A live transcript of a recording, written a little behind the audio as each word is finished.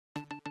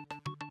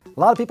A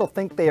lot of people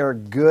think they are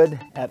good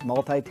at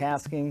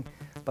multitasking,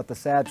 but the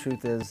sad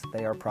truth is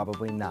they are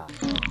probably not.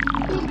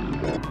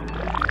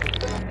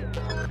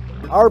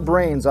 Our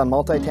brains on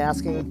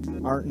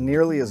multitasking aren't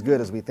nearly as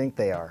good as we think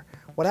they are.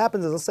 What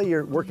happens is, let's say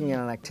you're working on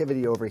an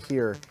activity over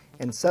here,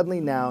 and suddenly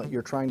now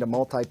you're trying to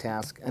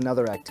multitask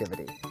another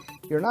activity.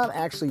 You're not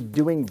actually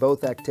doing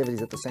both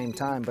activities at the same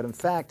time, but in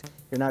fact,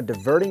 you're now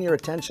diverting your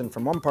attention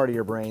from one part of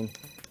your brain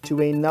to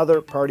another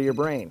part of your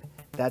brain.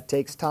 That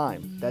takes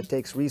time, that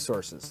takes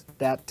resources,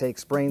 that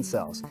takes brain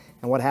cells.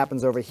 And what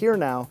happens over here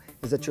now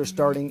is that you're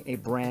starting a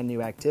brand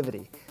new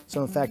activity.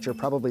 So in fact, you're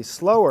probably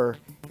slower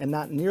and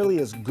not nearly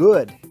as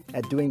good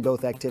at doing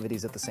both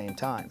activities at the same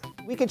time.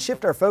 We can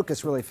shift our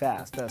focus really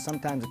fast.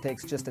 Sometimes it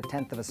takes just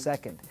 1/10 of a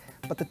second.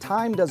 But the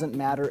time doesn't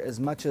matter as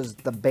much as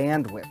the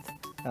bandwidth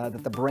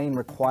that the brain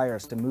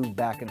requires to move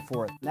back and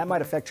forth. And that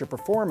might affect your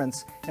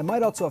performance and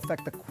might also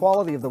affect the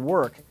quality of the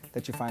work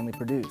that you finally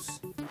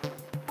produce.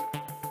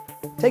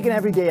 Take an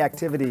everyday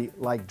activity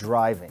like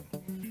driving.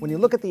 When you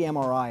look at the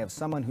MRI of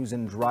someone who's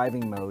in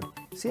driving mode,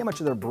 see how much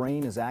of their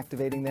brain is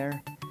activating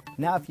there?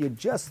 Now if you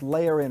just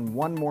layer in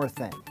one more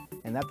thing,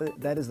 and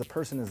that is the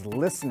person is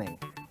listening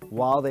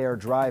while they are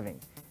driving,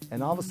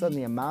 and all of a sudden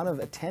the amount of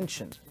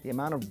attention, the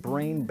amount of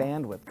brain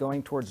bandwidth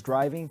going towards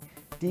driving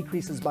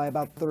decreases by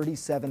about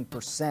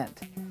 37%.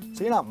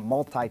 So you're not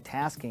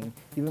multitasking,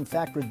 you've in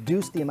fact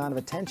reduced the amount of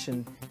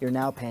attention you're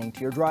now paying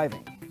to your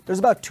driving. There's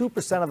about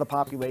 2% of the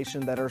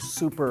population that are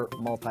super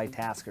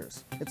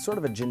multitaskers. It's sort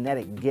of a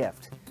genetic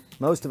gift.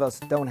 Most of us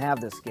don't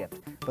have this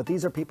gift, but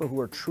these are people who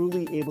are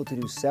truly able to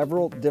do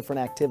several different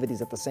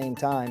activities at the same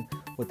time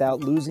without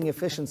losing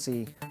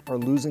efficiency or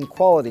losing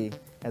quality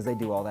as they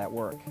do all that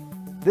work.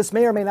 This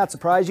may or may not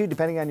surprise you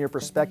depending on your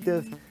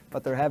perspective,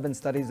 but there have been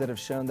studies that have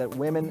shown that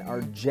women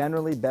are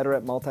generally better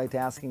at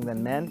multitasking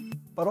than men.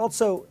 But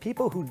also,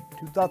 people who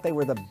thought they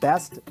were the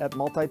best at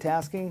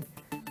multitasking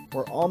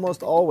were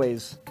almost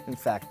always, in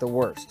fact, the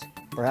worst.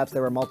 Perhaps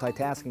they were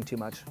multitasking too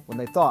much when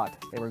they thought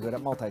they were good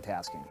at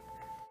multitasking.